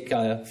Music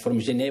from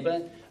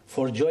Geneva,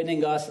 for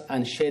joining us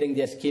and sharing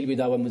their skill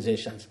with our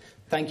musicians.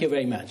 Thank you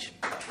very much.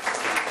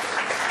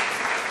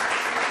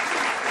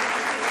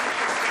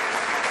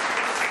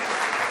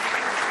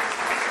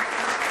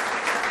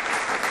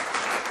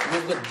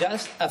 We've got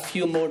just a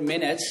few more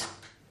minutes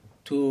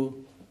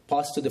to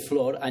pass to the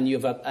floor, and if you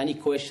have any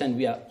question,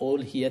 we are all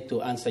here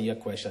to answer your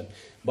question.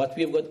 But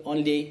we've got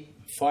only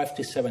 5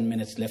 to 7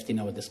 minutes left in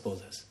our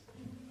disposals.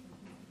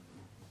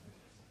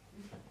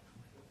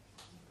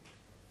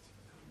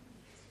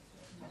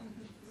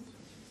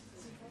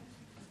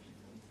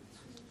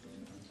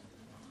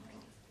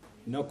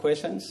 No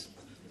questions?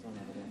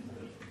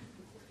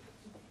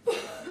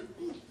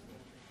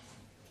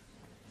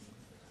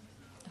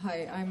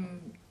 Hi,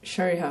 I'm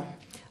Zarifa.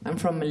 I'm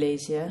from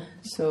Malaysia.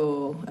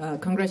 So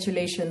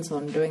congratulations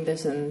on doing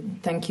this,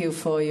 and thank you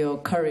for your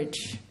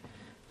courage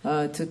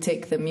to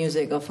take the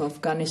music of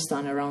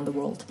Afghanistan around the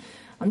world.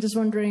 I'm just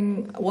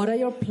wondering, what are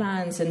your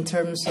plans in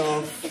terms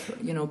of,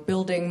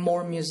 building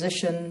more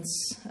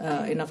musicians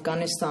in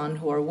Afghanistan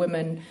who are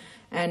women,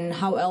 and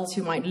how else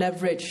you might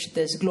leverage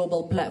this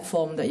global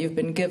platform that you've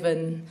been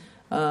given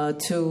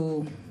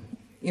to,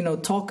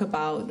 talk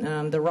about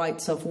the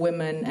rights of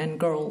women and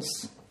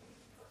girls?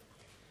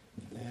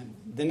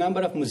 The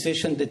number of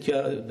musicians that you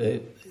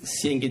are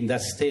seeing in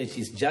that stage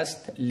is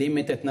just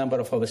limited number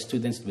of our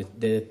students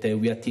that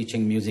we are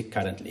teaching music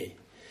currently.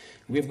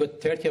 We've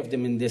got 30 of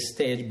them in this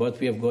stage,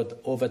 but we have got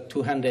over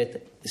 200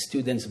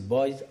 students,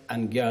 boys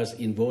and girls,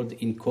 involved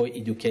in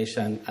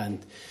co-education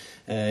and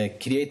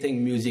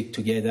creating music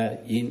together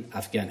in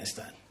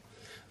Afghanistan.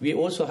 We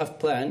also have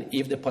planned,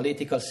 if the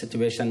political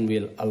situation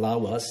will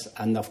allow us,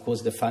 and of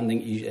course the funding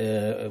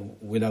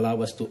will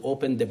allow us, to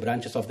open the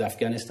branches of the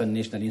Afghanistan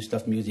National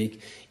Institute of Music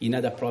in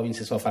other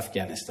provinces of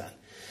Afghanistan.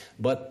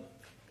 But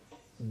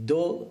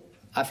though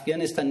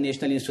Afghanistan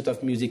National Institute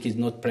of Music is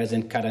not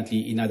present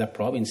currently in other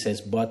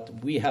provinces, but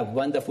we have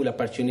wonderful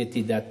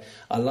opportunity that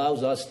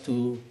allows us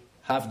to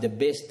have the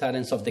best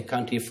talents of the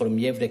country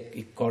from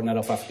every corner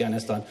of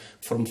Afghanistan,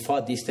 from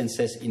far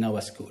distances in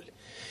our school.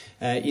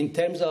 In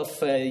terms of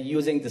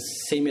using the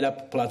similar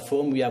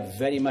platform, we are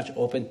very much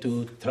open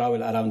to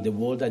travel around the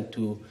world and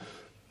to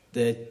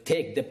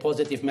take the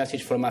positive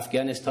message from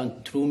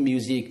Afghanistan through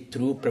music,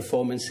 through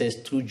performances,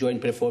 through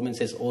joint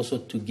performances, also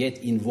to get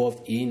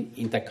involved in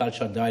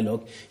intercultural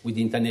dialogue with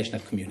the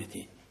international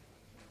community.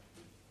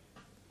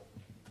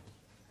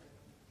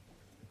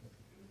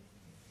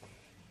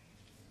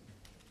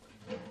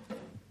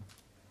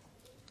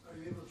 Are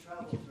you able to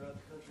travel throughout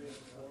the country as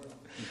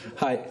well?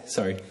 Hi,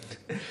 sorry.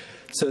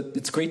 So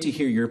it's great to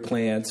hear your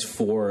plans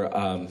for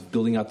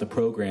building out the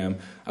program.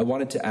 I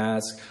wanted to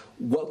ask,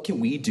 what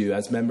can we do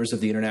as members of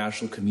the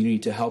international community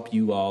to help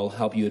you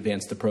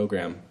advance the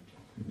program?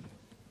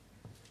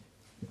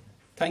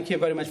 Thank you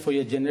very much for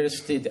your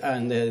generosity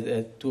and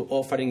to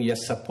offering your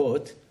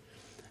support.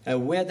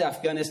 Where the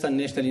Afghanistan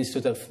National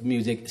Institute of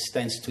Music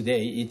stands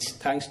today, it's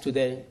thanks to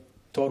the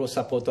total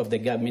support of the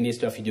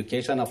Ministry of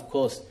Education. Of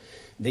course,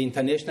 the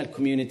international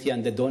community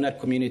and the donor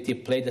community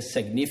played a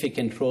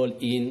significant role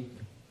in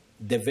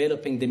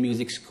developing the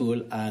music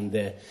school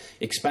and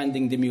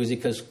expanding the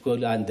musical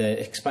school and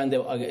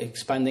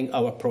expanding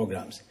our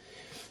programs.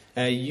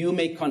 You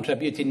may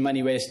contribute in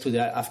many ways to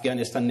the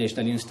Afghanistan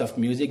National Institute of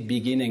Music,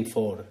 beginning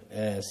for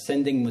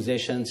sending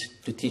musicians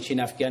to teach in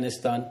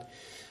Afghanistan,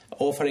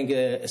 offering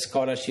a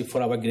scholarship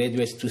for our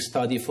graduates to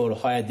study for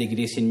higher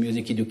degrees in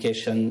music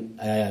education,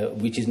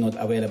 which is not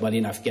available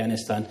in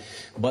Afghanistan,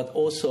 but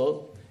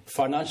also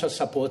financial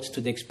support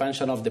to the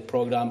expansion of the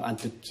program and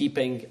to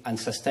keeping and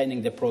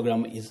sustaining the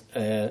program is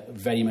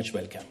very much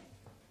welcome.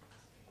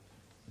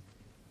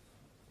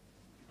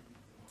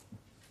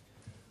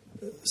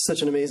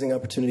 Such an amazing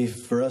opportunity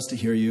for us to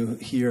hear you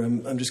here.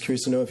 I'm just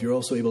curious to know if you're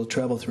also able to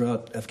travel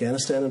throughout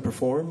Afghanistan and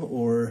perform,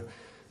 or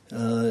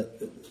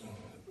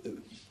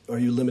are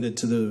you limited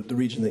to the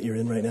region that you're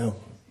in right now?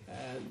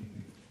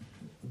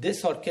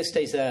 This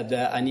orchestra is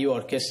a new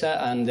orchestra,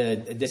 and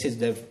this is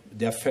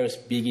their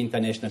first big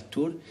international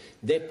tour.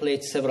 They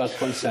played several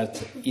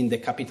concerts in the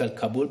capital,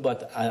 Kabul,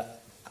 but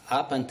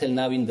up until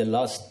now, in the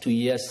last 2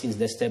 years since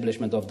the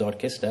establishment of the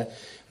orchestra,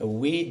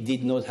 we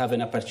did not have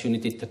an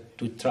opportunity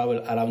to travel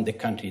around the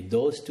country.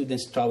 Those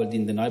students traveled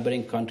in the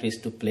neighboring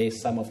countries to play,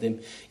 some of them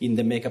in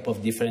the makeup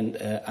of different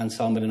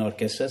ensemble and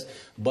orchestras.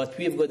 But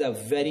we've got a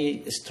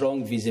very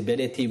strong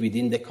visibility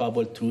within the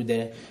Kabul through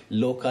the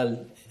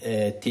local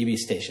TV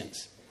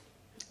stations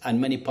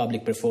and many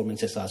public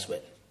performances as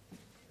well.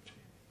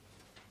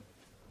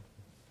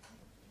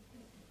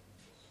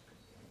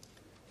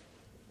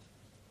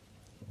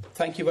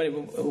 Thank you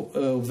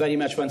very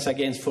much once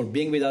again for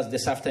being with us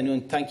this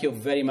afternoon. Thank you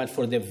very much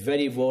for the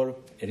very warm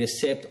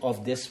receipt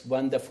of this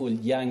wonderful,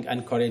 young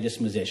and courageous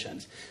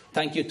musicians.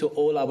 Thank you to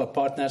all our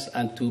partners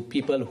and to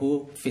people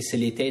who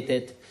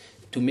facilitated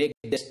to make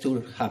this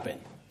tour happen.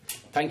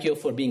 Thank you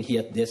for being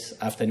here this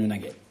afternoon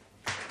again.